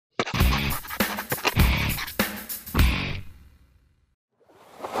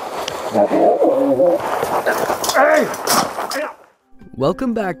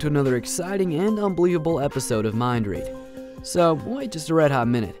Welcome back to another exciting and unbelievable episode of Mind Read. So, wait just a red hot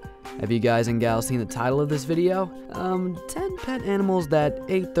minute. Have you guys and gals seen the title of this video? 10 pet animals that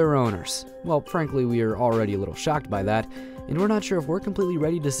ate their owners. Well, frankly, we are already a little shocked by that, and we're not sure if we're completely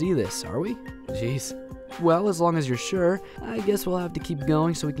ready to see this, are we? Jeez. Well, as long as you're sure, I guess we'll have to keep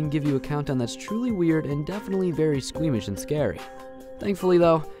going so we can give you a countdown that's truly weird and definitely very squeamish and scary. Thankfully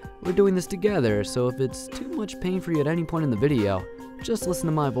though, we're doing this together, so if it's too much pain for you at any point in the video, just listen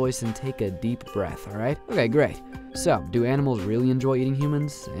to my voice and take a deep breath, alright? Okay, great. So, do animals really enjoy eating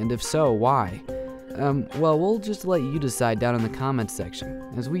humans? And if so, why? Well, we'll just let you decide down in the comments section,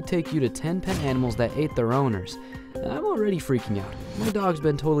 as we take you to 10 pet animals that ate their owners. I'm already freaking out. My dog's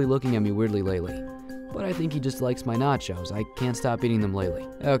been totally looking at me weirdly lately. But I think he just likes my nachos. I can't stop eating them lately.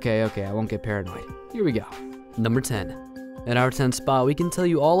 Okay, I won't get paranoid. Here we go. Number 10. At our 10th spot, we can tell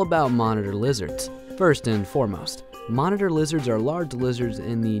you all about monitor lizards. First and foremost, monitor lizards are large lizards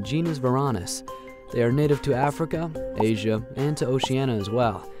in the genus Varanus. They are native to Africa, Asia, and to Oceania as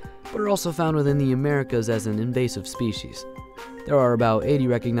well, but are also found within the Americas as an invasive species. There are about 80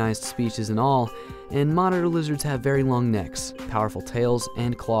 recognized species in all, and monitor lizards have very long necks, powerful tails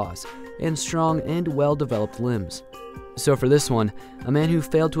and claws, and strong and well-developed limbs. So for this one, a man who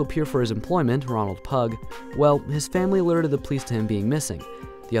failed to appear for his employment, Ronald Pug, well, his family alerted the police to him being missing.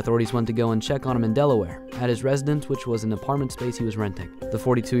 The authorities went to go and check on him in Delaware, at his residence, which was an apartment space he was renting. The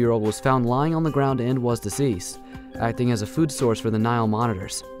 42-year-old was found lying on the ground and was deceased, acting as a food source for the Nile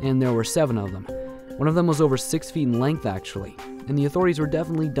monitors, and there were 7 of them. One of them was over 6 feet in length actually, and the authorities were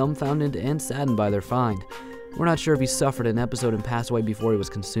definitely dumbfounded and saddened by their find. We're not sure if he suffered an episode and passed away before he was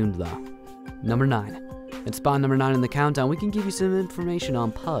consumed though. Number 9. At spot number 9 in the countdown, we can give you some information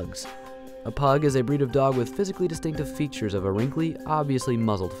on pugs. A pug is a breed of dog with physically distinctive features of a wrinkly, obviously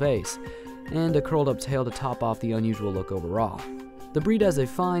muzzled face, and a curled up tail to top off the unusual look overall. The breed has a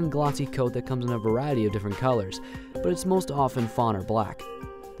fine, glossy coat that comes in a variety of different colors, but it's most often fawn or black.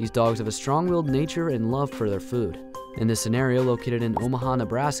 These dogs have a strong-willed nature and love for their food. In this scenario, located in Omaha,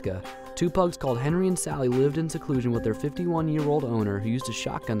 Nebraska, 2 pugs called Henry and Sally lived in seclusion with their 51-year-old owner who used a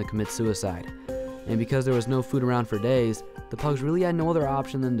shotgun to commit suicide. And because there was no food around for days, the pugs really had no other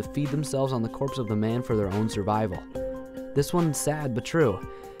option than to feed themselves on the corpse of the man for their own survival. This one's sad but true.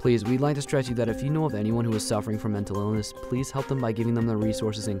 Please, we'd like to stress you that if you know of anyone who is suffering from mental illness, please help them by giving them the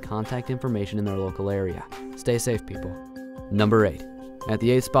resources and contact information in their local area. Stay safe, people. Number 8. At the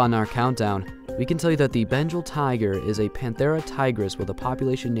 8th spot in our countdown, we can tell you that the Bengal tiger is a Panthera tigris with a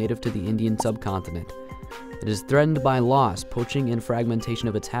population native to the Indian subcontinent. It is threatened by loss, poaching, and fragmentation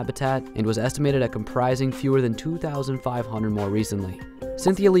of its habitat, and was estimated at comprising fewer than 2,500 more recently.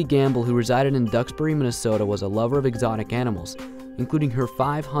 Cynthia Lee Gamble, who resided in Duxbury, Minnesota, was a lover of exotic animals, including her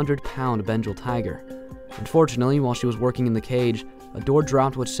 500-pound Bengal tiger. Unfortunately, while she was working in the cage, a door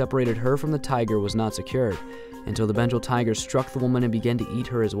dropped which separated her from the tiger was not secured, until the Bengal tiger struck the woman and began to eat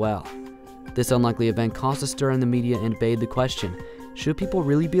her as well. This unlikely event caused a stir in the media and begged the question, should people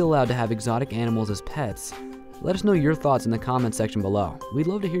really be allowed to have exotic animals as pets? Let us know your thoughts in the comments section below. We'd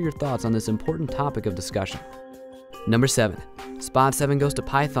love to hear your thoughts on this important topic of discussion. Number 7. Spot 7 goes to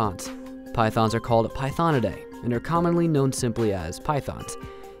pythons. Pythons are called Pythonidae and are commonly known simply as pythons,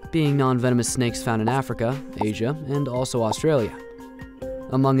 being non-venomous snakes found in Africa, Asia, and also Australia.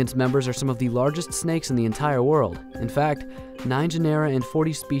 Among its members are some of the largest snakes in the entire world. In fact, 9 genera and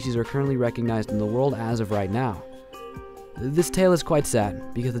 40 species are currently recognized in the world as of right now. This tale is quite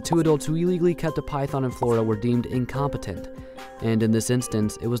sad, because the 2 adults who illegally kept a python in Florida were deemed incompetent, and in this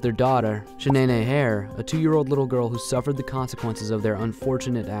instance, it was their daughter, Shanae Hare, a 2-year-old little girl who suffered the consequences of their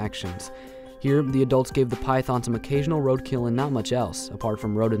unfortunate actions. Here, the adults gave the python some occasional roadkill and not much else, apart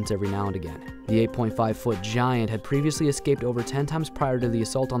from rodents every now and again. The 8.5-foot giant had previously escaped over 10 times prior to the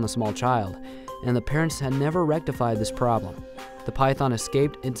assault on the small child, and the parents had never rectified this problem. The python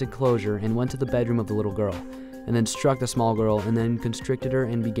escaped its enclosure and went to the bedroom of the little girl, and then struck the small girl and then constricted her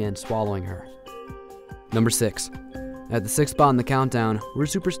and began swallowing her. Number 6. At the 6th spot in the countdown, we're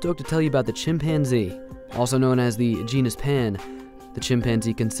super stoked to tell you about the chimpanzee. Also known as the genus Pan, the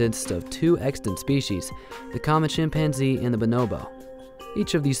chimpanzee consists of 2 extant species, the common chimpanzee and the bonobo.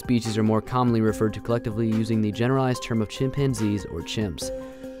 Each of these species are more commonly referred to collectively using the generalized term of chimpanzees or chimps.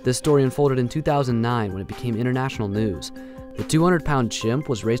 This story unfolded in 2009 when it became international news. The 200-pound chimp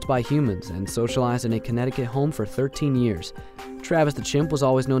was raised by humans and socialized in a Connecticut home for 13 years. Travis the chimp was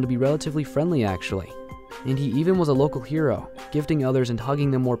always known to be relatively friendly actually, and he even was a local hero, gifting others and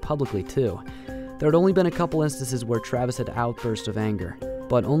hugging them more publicly too. There had only been a couple instances where Travis had outbursts of anger,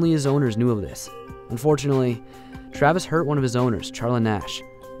 but only his owners knew of this. Unfortunately, Travis hurt one of his owners, Charlie Nash,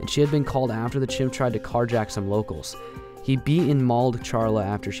 and she had been called after the chimp tried to carjack some locals. He beat and mauled Charla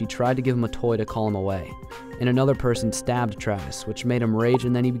after she tried to give him a toy to call him away. And another person stabbed Travis, which made him rage,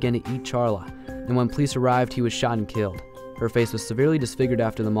 and then he began to eat Charla. And when police arrived, he was shot and killed. Her face was severely disfigured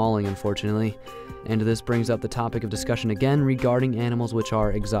after the mauling, unfortunately. And this brings up the topic of discussion again regarding animals which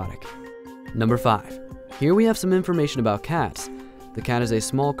are exotic. Number 5. Here we have some information about cats. The cat is a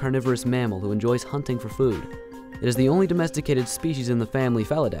small carnivorous mammal who enjoys hunting for food. It is the only domesticated species in the family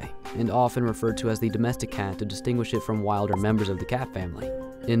Felidae, and often referred to as the domestic cat to distinguish it from wilder members of the cat family.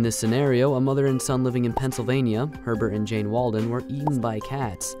 In this scenario, a mother and son living in Pennsylvania, Herbert and Jane Walden, were eaten by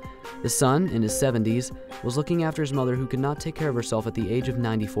cats. The son, in his 70s, was looking after his mother who could not take care of herself at the age of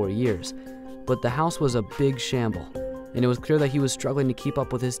 94 years. But the house was a big shamble, and it was clear that he was struggling to keep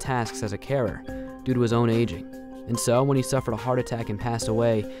up with his tasks as a carer, due to his own aging. And so, when he suffered a heart attack and passed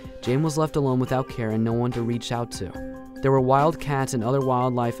away, Jane was left alone without care and no one to reach out to. There were wild cats and other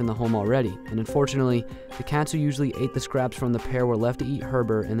wildlife in the home already, and unfortunately, the cats who usually ate the scraps from the pair were left to eat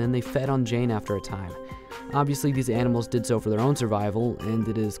Herbert, and then they fed on Jane after a time. Obviously, these animals did so for their own survival, and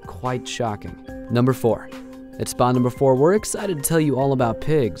it is quite shocking. Number 4. At spot number 4, we're excited to tell you all about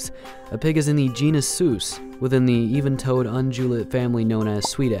pigs. A pig is in the genus Sus, within the even-toed ungulate family known as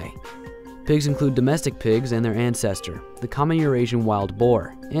Suidae. Pigs include domestic pigs and their ancestor, the common Eurasian wild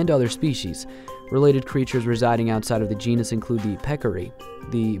boar, and other species. Related creatures residing outside of the genus include the peccary,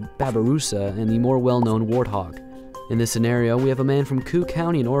 the babirusa, and the more well-known warthog. In this scenario, we have a man from Cook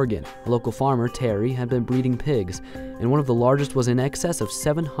County in Oregon. A local farmer, Terry, had been breeding pigs, and one of the largest was in excess of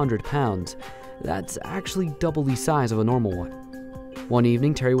 700 pounds. That's actually double the size of a normal one. One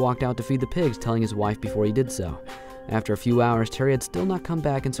evening, Terry walked out to feed the pigs, telling his wife before he did so. After a few hours, Terry had still not come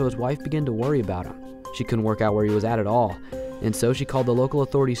back, and so his wife began to worry about him. She couldn't work out where he was at all, and so she called the local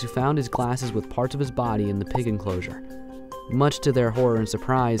authorities, who found his glasses with parts of his body in the pig enclosure. Much to their horror and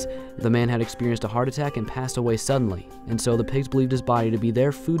surprise, the man had experienced a heart attack and passed away suddenly, and so the pigs believed his body to be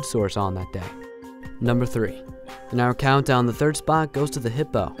their food source on that day. Number 3. In our countdown, the third spot goes to the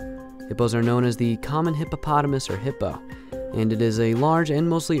hippo. Hippos are known as the common hippopotamus or hippo, and it is a large and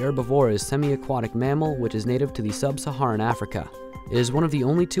mostly herbivorous semi-aquatic mammal which is native to the sub-Saharan Africa. It is one of the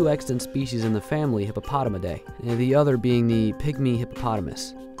only 2 extant species in the family Hippopotamidae, and the other being the pygmy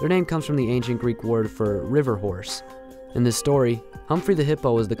hippopotamus. Their name comes from the ancient Greek word for river horse. In this story, Humphrey the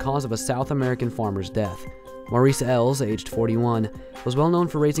hippo is the cause of a South American farmer's death. Maurice Ells, aged 41, was well known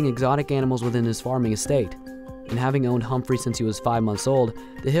for raising exotic animals within his farming estate. And having owned Humphrey since he was 5 months old,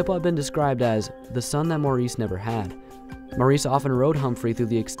 the hippo had been described as the son that Maurice never had. Maurice often rode Humphrey through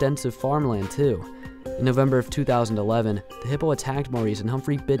the extensive farmland too. In November of 2011, the hippo attacked Maurice and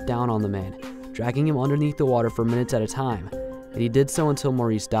Humphrey bit down on the man, dragging him underneath the water for minutes at a time, and he did so until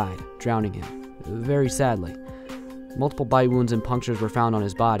Maurice died, drowning him, very sadly. Multiple bite wounds and punctures were found on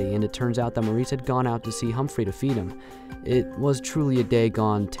his body, and it turns out that Maurice had gone out to see Humphrey to feed him. It was truly a day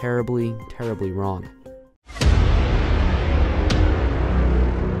gone terribly, terribly wrong.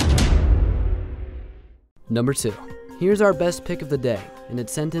 Number 2. Here's our best pick of the day, and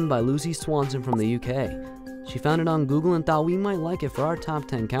it's sent in by Lucy Swanson from the UK. She found it on Google and thought we might like it for our top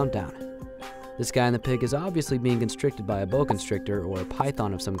 10 countdown. This guy in the pic is obviously being constricted by a boa constrictor or a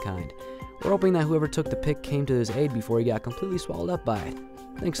python of some kind. We're hoping that whoever took the pic came to his aid before he got completely swallowed up by it.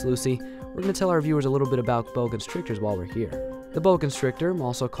 Thanks, Lucy. We're going to tell our viewers a little bit about boa constrictors while we're here. The boa constrictor,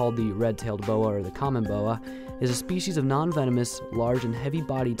 also called the red-tailed boa or the common boa, is a species of non-venomous, large and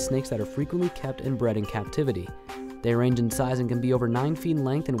heavy-bodied snakes that are frequently kept and bred in captivity. They range in size and can be over 9 feet in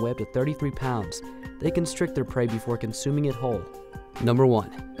length and weigh up to 33 pounds. They constrict their prey before consuming it whole. Number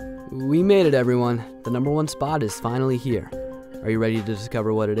 1. We made it, everyone. The number 1 spot is finally here. Are you ready to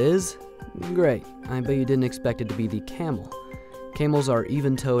discover what it is? Great. I bet you didn't expect it to be the camel. Camels are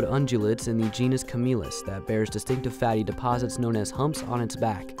even-toed ungulates in the genus Camelus that bears distinctive fatty deposits known as humps on its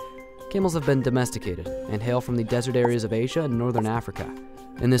back. Camels have been domesticated and hail from the desert areas of Asia and northern Africa.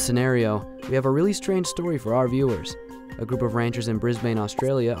 In this scenario, we have a really strange story for our viewers. A group of ranchers in Brisbane,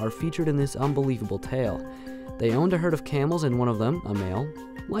 Australia are featured in this unbelievable tale. They owned a herd of camels and one of them, a male,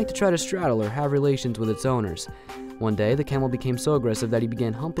 liked to try to straddle or have relations with its owners. One day, the camel became so aggressive that he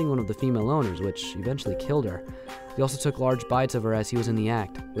began humping one of the female owners, which eventually killed her. He also took large bites of her as he was in the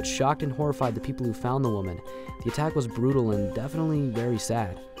act, which shocked and horrified the people who found the woman. The attack was brutal and definitely very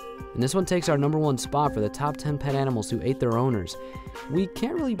sad. And this one takes our number 1 spot for the top 10 pet animals who ate their owners. We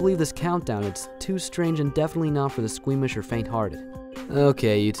can't really believe this countdown. It's too strange and definitely not for the squeamish or faint-hearted.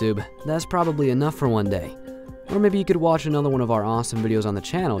 Okay, YouTube, that's probably enough for one day. Or maybe you could watch another one of our awesome videos on the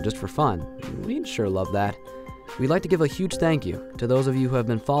channel just for fun. We'd sure love that. We'd like to give a huge thank you to those of you who have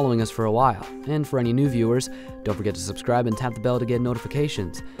been following us for a while, and for any new viewers, don't forget to subscribe and tap the bell to get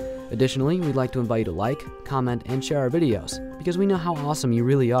notifications. Additionally, we'd like to invite you to like, comment, and share our videos, because we know how awesome you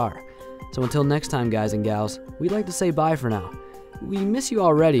really are. So until next time, guys and gals, we'd like to say bye for now. We miss you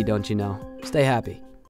already, don't you know? Stay happy.